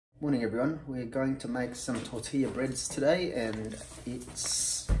Morning everyone, we're going to make some tortilla breads today and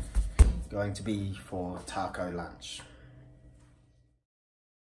it's going to be for taco lunch.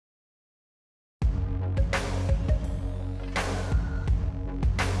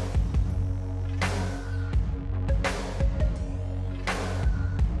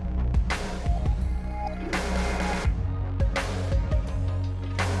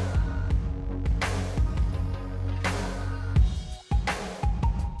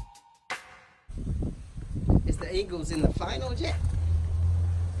 Is the Eagles in the finals yet?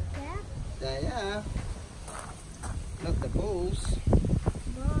 Yeah. They are. Not the Bulls.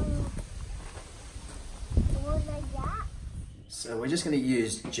 So we're just going to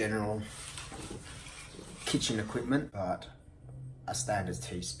use general kitchen equipment, but a standard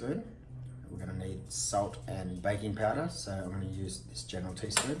teaspoon. We're going to need salt and baking powder, so I'm going to use this general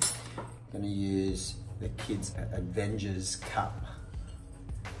teaspoon. I'm going to use the Kids Avengers cup.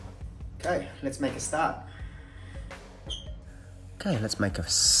 Okay, let's make a start. Okay, let's make a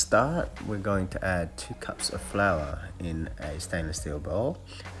start. We're going to add 2 cups of flour in a stainless steel bowl,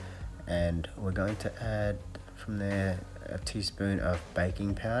 and we're going to add from there a teaspoon of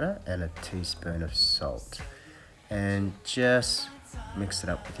baking powder and a teaspoon of salt, and just mix it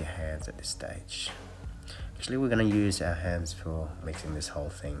up with your hands at this stage. Actually, we're going to use our hands for mixing this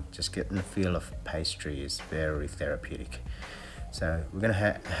whole thing. Just getting the feel of pastry is very therapeutic. So we're going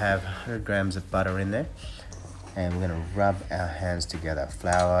to have 100 grams of butter in there, and we're going to rub our hands together,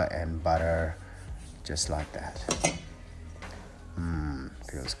 flour and butter, just like that.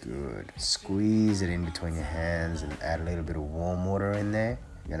 Feels good. Squeeze it in between your hands and add a little bit of warm water in there.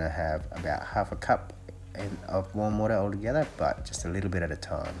 You're going to have about half a cup of warm water altogether, but just a little bit at a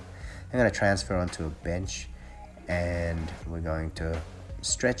time. I'm going to transfer onto a bench and we're going to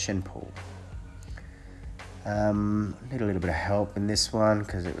stretch and pull. Need a little bit of help in this one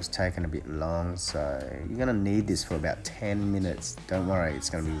because it was taking a bit long, so you're going to need this for about 10 minutes. Don't worry, it's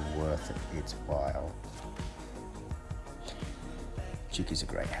going to be worth it. It's while. Chickie's a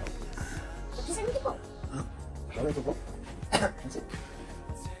great help. That's it.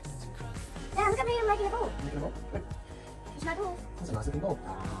 Yeah, Look at me, I'm making a ball. It's my ball. That's a nice looking ball.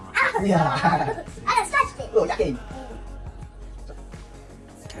 Yeah. I scratched it. Oh, yucky.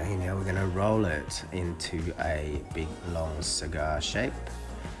 Okay, now we're going to roll it into a big long cigar shape,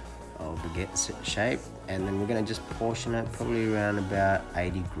 or baguette shape, and then we're going to just portion it probably around about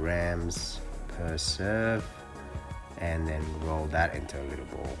 80 grams per serve, and then roll that into a little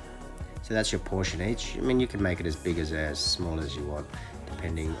ball. So that's your portion each. I mean, you can make it as big as small as you want,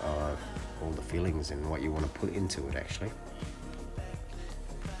 depending on all the fillings and what you want to put into it actually.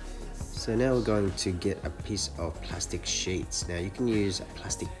 So now we're going to get a piece of plastic sheets. Now you can use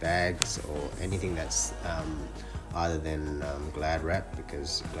plastic bags or anything that's other than Glad wrap,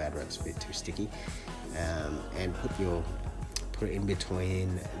 because Glad wrap's a bit too sticky, and put it in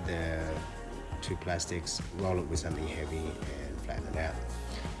between the 2 plastics, roll it with something heavy and flatten it out.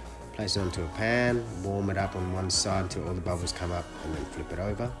 Place it onto a pan, warm it up on one side until all the bubbles come up, and then flip it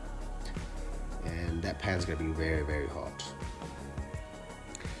over. And that pan's going to be very hot.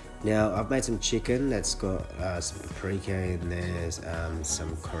 Now I've made some chicken that's got some paprika in there,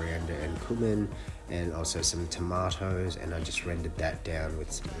 some coriander and cumin, and also some tomatoes, and I just rendered that down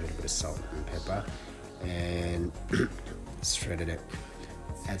with a little bit of salt and pepper and shredded it.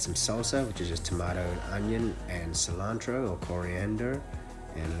 Add some salsa, which is just tomato and onion, and cilantro or coriander,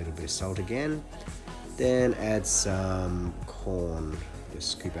 and a little bit of salt again. Then add some corn,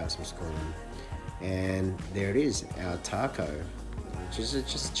 just scoop out some corn, and there it is, our taco, which is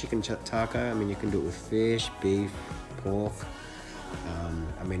just chicken taco. I mean, you can do it with fish, beef, pork.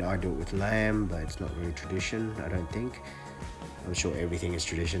 I mean, I do it with lamb, but it's not really tradition, I don't think. I'm sure everything is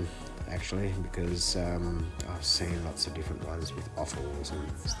tradition actually, because I've seen lots of different ones with offals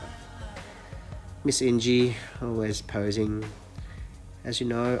and stuff. Miss Ingie, always posing. As you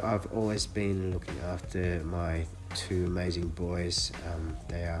know, I've always been looking after my 2 amazing boys.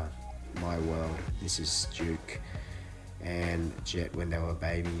 They are my world. This is Duke and Jet when they were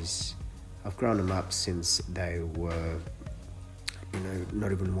babies. I've grown them up since they were,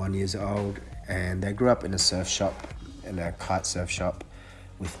 not even 1 year old, and they grew up in a surf shop, in a kite surf shop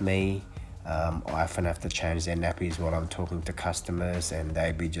with me. I often have to change their nappies while I'm talking to customers, and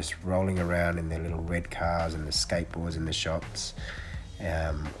they'd be just rolling around in their little red cars and the skateboards in the shops,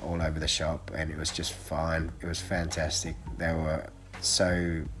 all over the shop, and it was just fine. It was fantastic. They were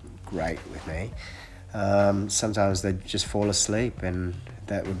so great with me. Sometimes they'd just fall asleep and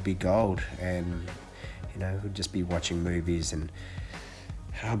that would be gold, and we'd just be watching movies and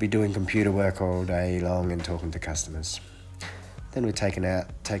I'll be doing computer work all day long and talking to customers. Then we take him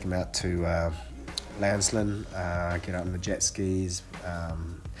out to Landsland, get on the jet skis,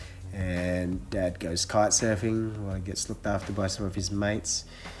 and Dad goes kite surfing while he gets looked after by some of his mates.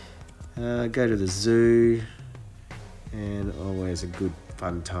 Go to the zoo, and always a good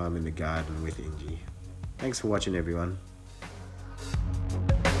fun time in the garden with Ingy. Thanks for watching, everyone.